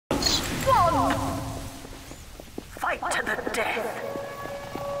Fight to the death.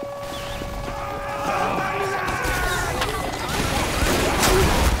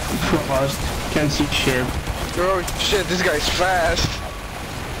 Frost. Can't see shit. Oh shit, this guy's fast.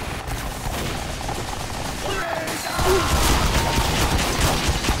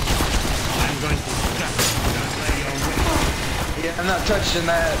 I'm going to cut. Yeah, I'm not touching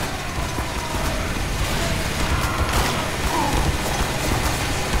that.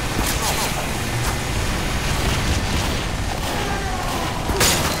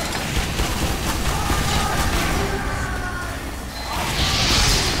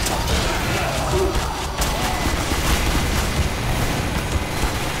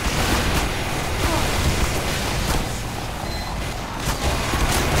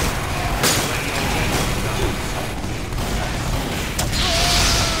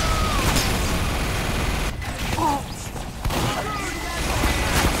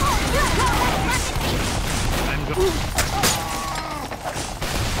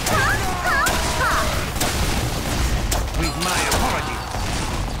 With my apologies.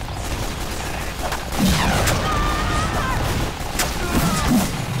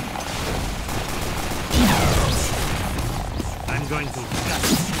 I'm going to cut.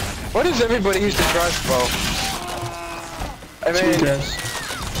 Why does everybody use the crossbow? I mean,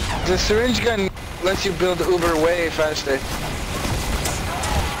 the syringe gun lets you build Uber way faster.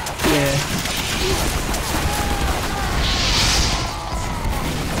 Yeah.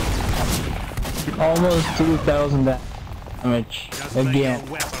 Almost 2,000 damage Just lay again.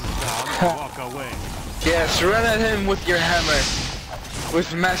 your weapons down and walk away. Yes, run at him with your hammer.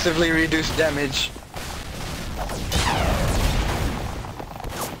 With massively reduced damage.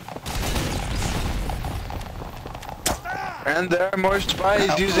 And there are more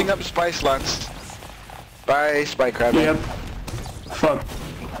spies using up spy slots. Bye, spy crab. Yep. Fuck.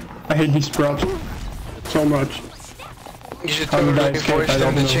 I hate these props so much. You should How did I totally escape? force I them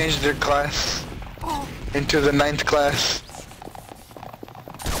don't to know. change their class into the 9th class.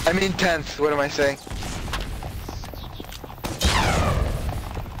 I mean 10th, what am I saying?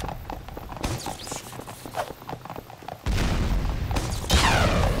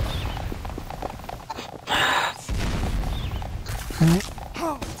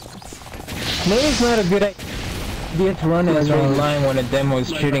 Maybe it's not a good idea to run it online when a demo is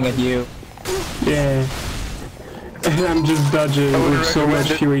shooting at you. Yeah. I'm just dodging with so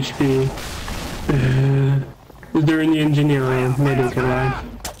much few HP. Is there any engineer around? Medic alive?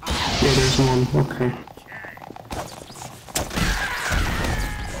 Yeah, there's one. Okay.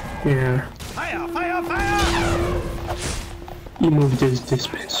 Yeah. Fire! Fire! Fire! You move this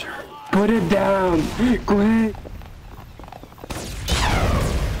dispenser. Put it down! Quick!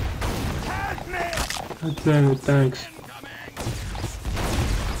 God damn it, thanks.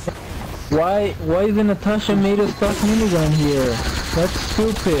 Why isn't Natasha made a stock minigun here? That's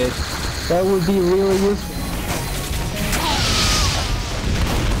stupid. That would be really useful.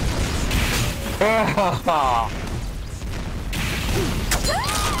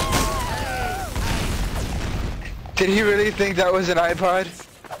 Did he really think that was an iPod?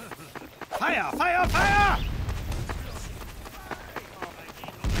 Fire! Fire! Fire!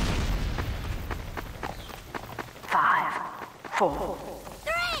 Five, four.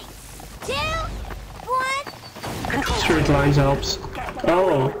 3, 2, 1. Control. Straight lines helps.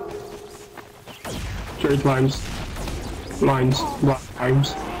 Oh! Straight lines. Lines.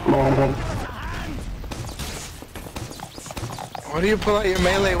 Why do you pull out your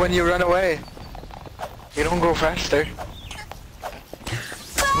melee when you run away? You don't go faster.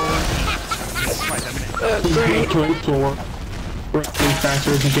 Wait a minute. Running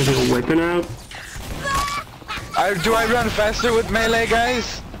faster to get a weapon out. Do I run faster with melee,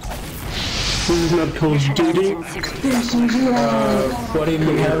 guys? This is not Call of Duty. What if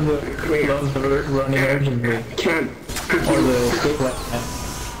you have the gloves running urgently? Can't. Or the stick like that.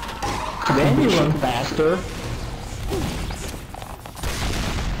 Then you run faster.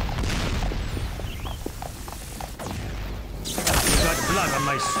 You got blood on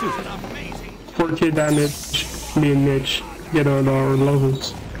my suit. 4k damage. Me and Mitch get on our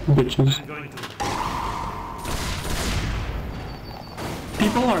levels, bitches. I'm going to...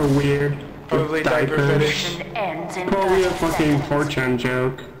 People are weird. Probably diaper fetish. Ends in Probably a 30 fucking seconds. 4chan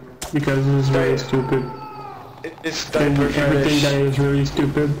joke. Because it's very stupid. It's And diaper everything fetish. that is really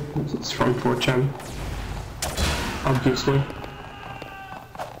stupid is from 4chan. Obviously.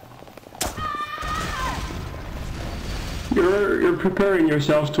 You're preparing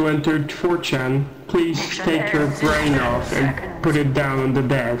yourselves to enter 4chan. Please take your brain off and put it down on the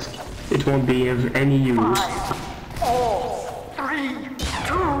desk. It won't be of any use. 5, 4, 3,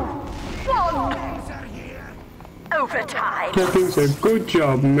 2, 1. Over. overtime. Captain's a good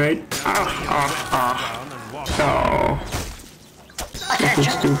job, mate. Oh, this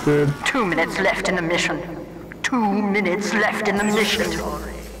is stupid. 2 minutes left in the mission. 2 minutes left in the mission.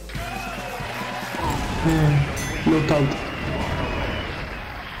 No doubt.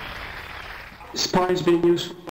 Spies being used.